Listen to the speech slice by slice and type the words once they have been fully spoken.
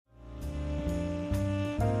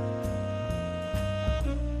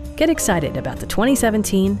Get excited about the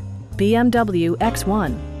 2017 BMW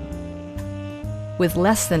X1. With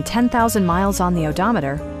less than 10,000 miles on the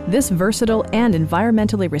odometer, this versatile and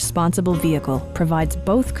environmentally responsible vehicle provides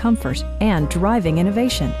both comfort and driving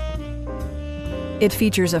innovation. It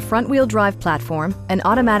features a front-wheel drive platform, an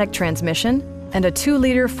automatic transmission, and a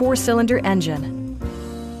 2-liter 4-cylinder engine.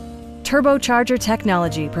 Turbocharger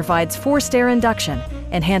technology provides forced-air induction,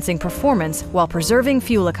 enhancing performance while preserving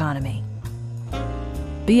fuel economy.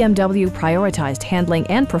 BMW prioritized handling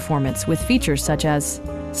and performance with features such as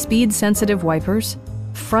speed-sensitive wipers,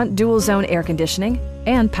 front dual-zone air conditioning,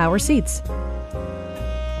 and power seats.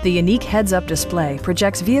 The unique heads-up display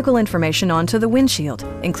projects vehicle information onto the windshield,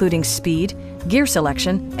 including speed, gear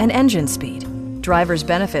selection, and engine speed. Drivers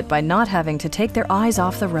benefit by not having to take their eyes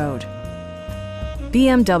off the road.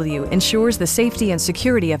 BMW ensures the safety and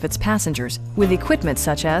security of its passengers with equipment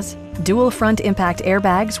such as dual front impact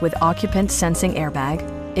airbags with occupant sensing airbag,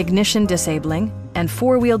 ignition disabling, and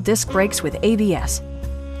 4-wheel disc brakes with ABS.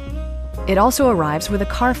 It also arrives with a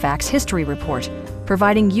Carfax history report,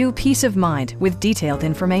 providing you peace of mind with detailed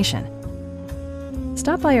information.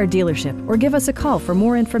 Stop by our dealership or give us a call for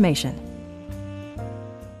more information.